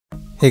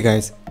Hey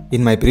guys,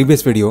 in my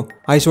previous video,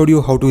 I showed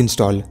you how to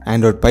install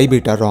Android Pie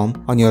Beta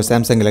ROM on your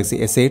Samsung Galaxy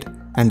S8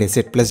 and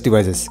S8 Plus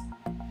devices.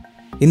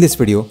 In this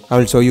video, I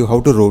will show you how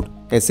to root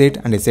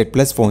S8 and S8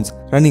 Plus phones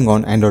running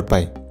on Android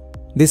Pie.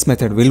 This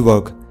method will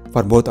work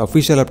for both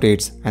official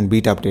updates and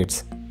beta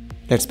updates.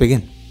 Let's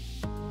begin.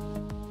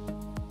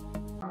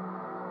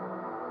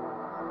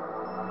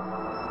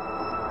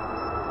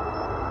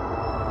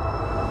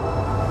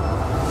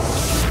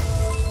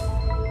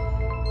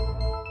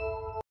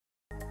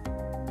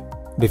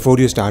 Before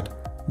you start,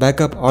 back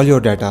up all your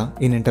data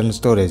in internal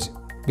storage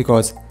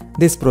because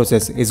this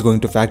process is going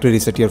to factory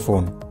reset your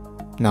phone.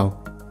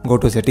 Now, go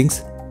to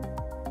Settings,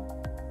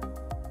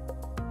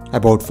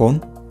 About Phone,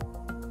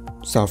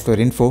 Software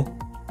Info,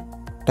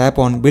 tap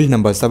on Build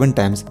Number 7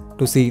 times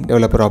to see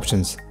Developer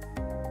Options.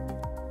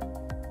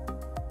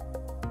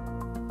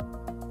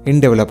 In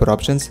Developer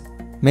Options,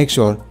 make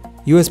sure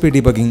USB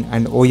debugging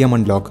and OEM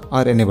unlock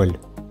are enabled.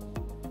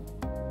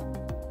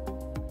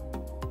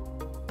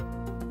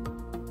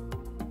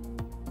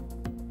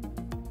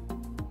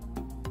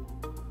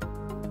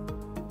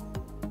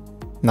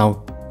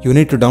 Now, you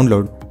need to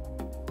download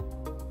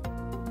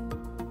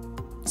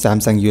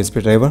Samsung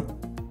USB driver,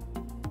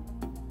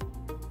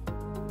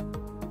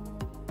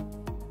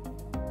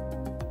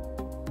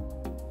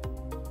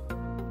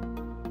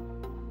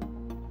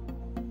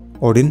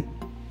 Odin,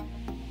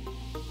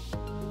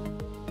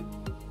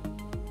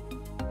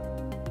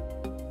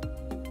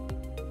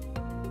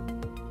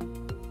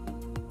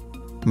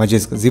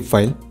 Magisk zip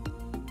file,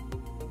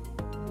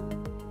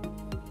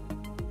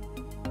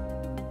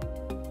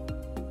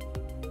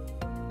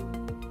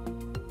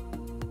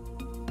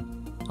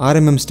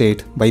 RMM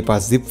state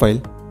bypass zip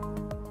file,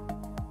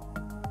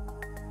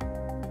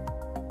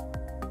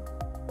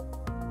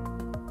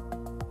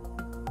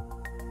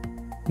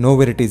 no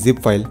verity zip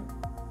file,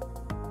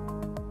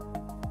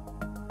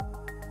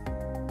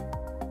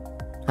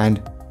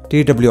 and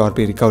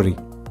TWRP recovery.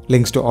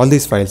 Links to all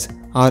these files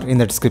are in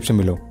the description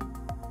below.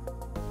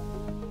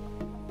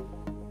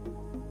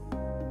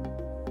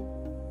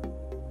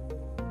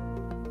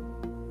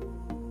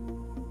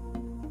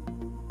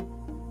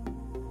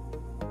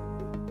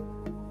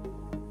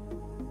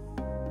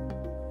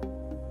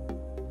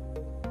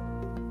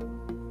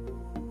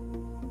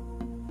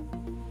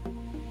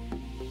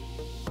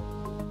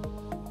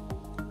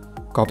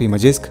 Copy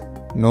Magisk,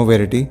 no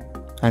verity,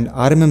 and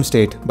RMM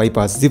state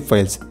bypass zip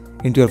files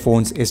into your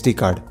phone's SD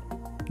card.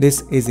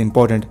 This is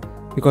important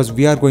because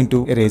we are going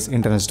to erase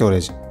internal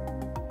storage.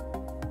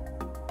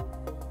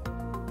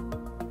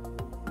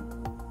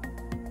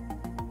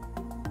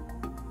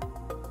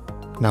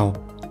 Now,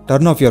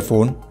 turn off your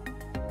phone.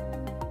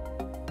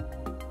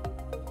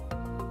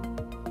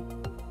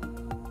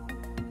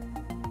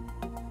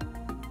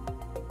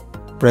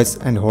 Press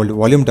and hold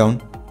volume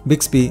down,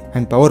 Bixby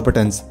and power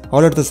buttons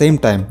all at the same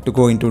time to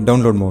go into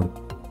download mode.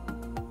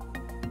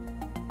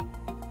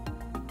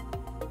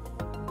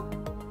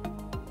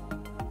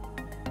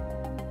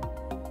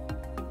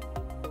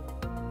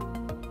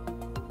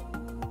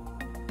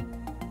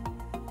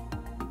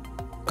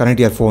 Connect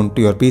your phone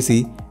to your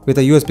PC with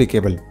a USB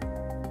cable.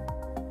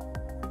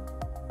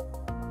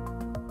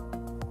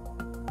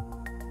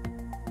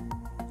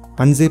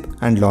 Unzip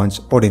and launch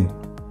Odin.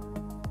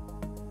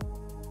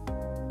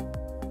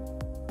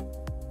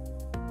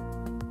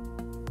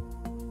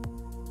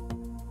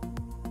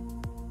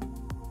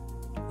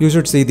 You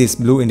should see this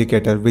blue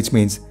indicator, which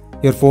means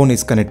your phone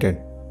is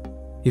connected.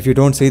 If you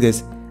don't see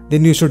this,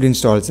 then you should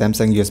install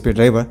Samsung USB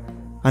driver,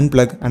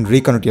 unplug and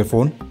reconnect your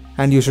phone,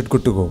 and you should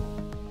good to go.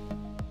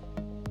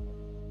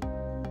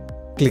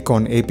 Click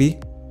on AP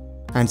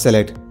and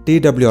select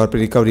TWRP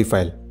recovery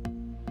file.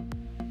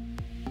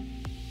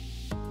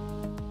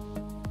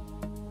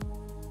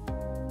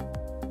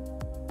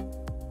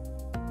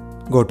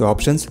 Go to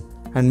Options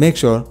and make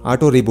sure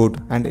Auto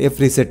Reboot and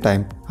F Reset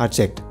Time are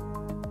checked.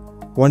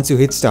 Once you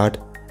hit Start,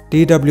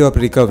 TWRP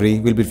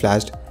recovery will be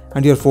flashed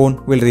and your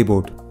phone will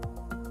reboot.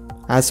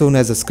 As soon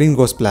as the screen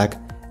goes black,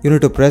 you need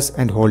to press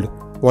and hold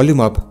volume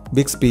up,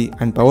 Bixby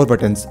and power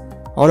buttons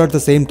all at the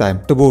same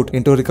time to boot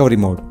into recovery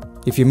mode.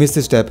 If you miss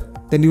this step,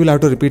 then you will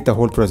have to repeat the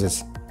whole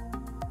process.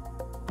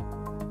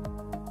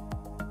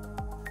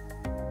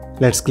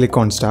 Let's click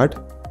on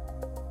Start.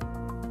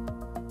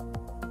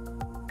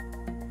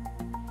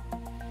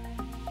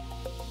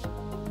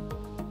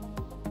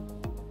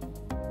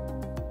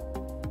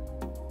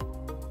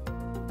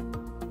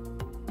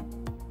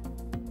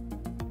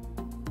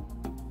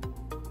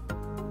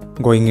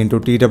 Going into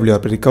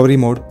TWRP recovery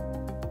mode,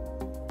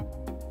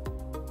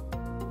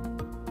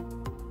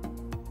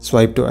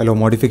 swipe to allow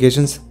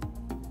modifications,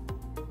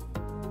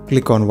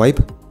 click on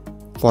Wipe,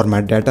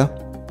 Format Data,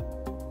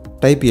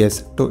 type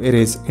Yes to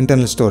erase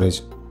internal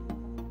storage.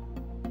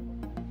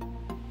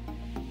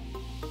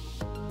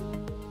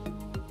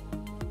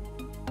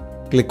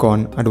 Click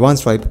on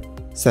Advanced Wipe,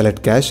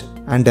 select Cache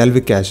and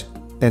Dalvik Cache,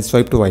 then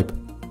swipe to wipe.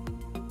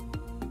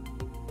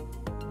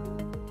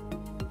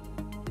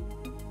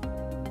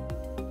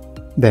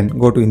 Then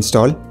go to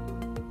Install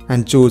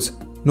and choose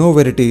No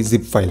Verity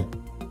zip file.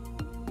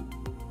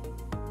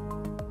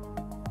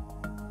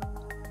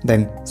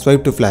 then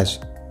swipe to flash.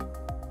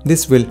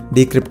 This will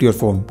decrypt your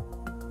phone.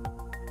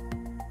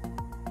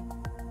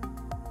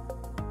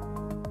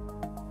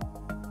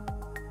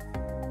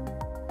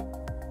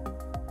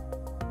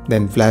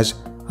 Then flash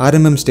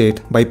RMM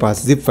state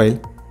bypass zip file.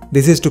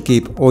 This is to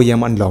keep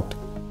OEM unlocked.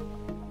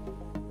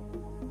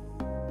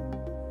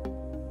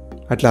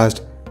 At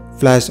last,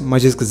 flash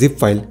Magisk zip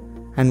file,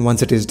 and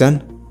once it is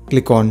done,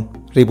 click on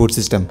Reboot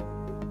System.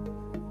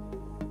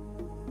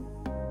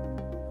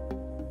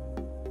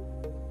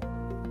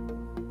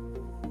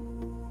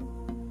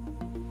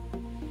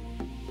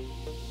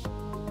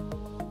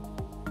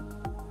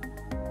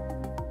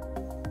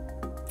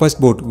 First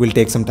boot will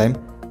take some time,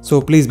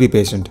 so please be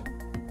patient.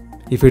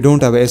 If you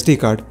don't have a SD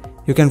card,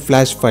 you can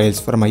flash files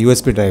from a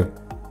USB drive.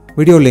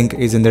 Video link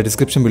is in the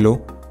description below.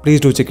 Please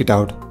do check it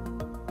out.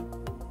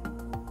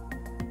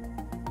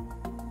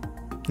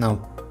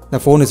 Now, the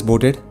phone is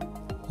booted.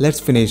 Let's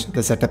finish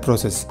the setup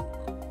process.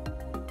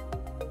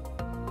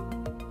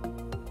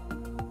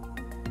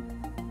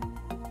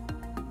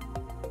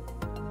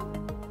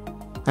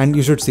 And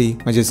you should see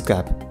Magisk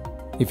app.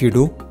 If you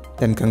do,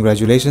 then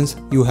congratulations,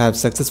 you have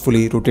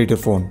successfully rooted your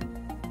phone.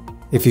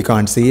 If you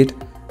can't see it,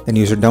 then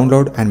you should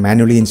download and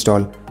manually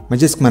install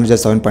Magisk Manager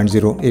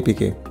 7.0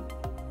 APK.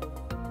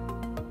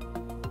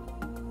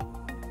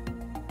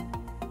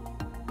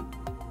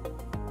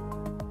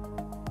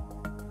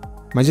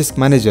 Magisk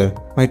Manager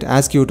might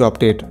ask you to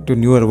update to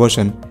newer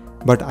version,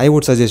 but I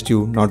would suggest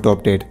you not to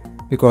update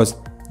because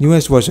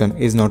newest version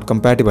is not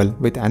compatible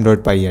with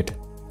Android Pie yet,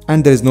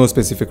 and there is no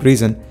specific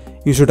reason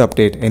you should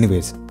update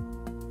anyways.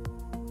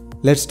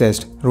 Let's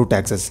test root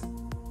access.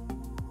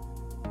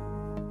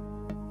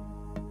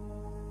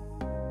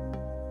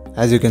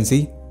 As you can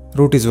see,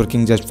 root is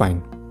working just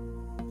fine.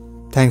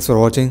 Thanks for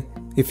watching.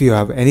 If you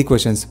have any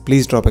questions,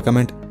 please drop a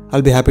comment.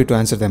 I'll be happy to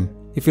answer them.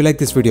 If you like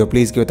this video,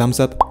 please give a thumbs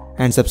up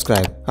and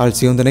subscribe. I'll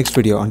see you in the next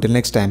video. Until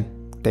next time,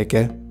 take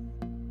care.